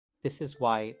This is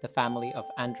why the family of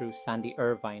Andrew Sandy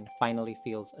Irvine finally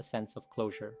feels a sense of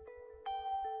closure.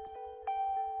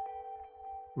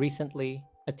 Recently,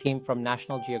 a team from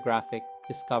National Geographic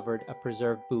discovered a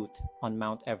preserved boot on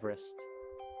Mount Everest.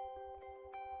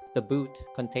 The boot,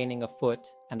 containing a foot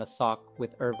and a sock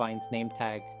with Irvine's name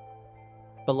tag,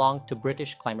 belonged to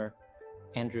British climber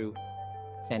Andrew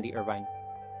Sandy Irvine,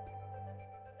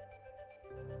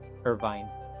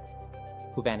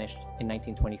 who vanished in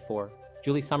 1924.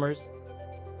 Julie Summers,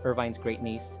 Irvine's great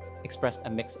niece, expressed a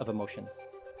mix of emotions,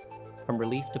 from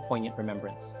relief to poignant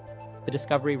remembrance. The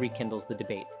discovery rekindles the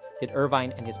debate. Did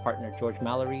Irvine and his partner George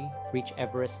Mallory reach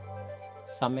Everest's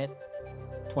summit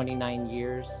 29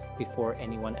 years before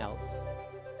anyone else?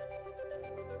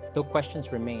 Though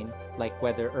questions remain, like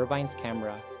whether Irvine's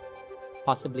camera,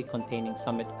 possibly containing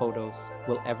summit photos,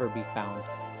 will ever be found,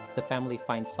 the family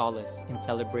finds solace in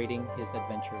celebrating his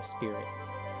adventurous spirit.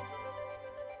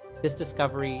 This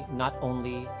discovery not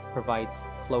only provides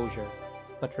closure,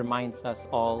 but reminds us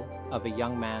all of a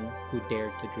young man who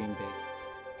dared to dream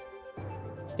big.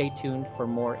 Stay tuned for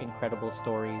more incredible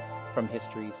stories from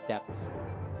history's depths.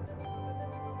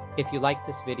 If you like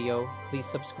this video, please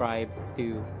subscribe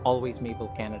to Always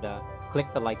Mabel Canada,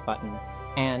 click the like button,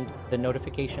 and the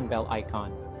notification bell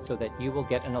icon so that you will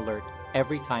get an alert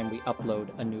every time we upload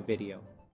a new video.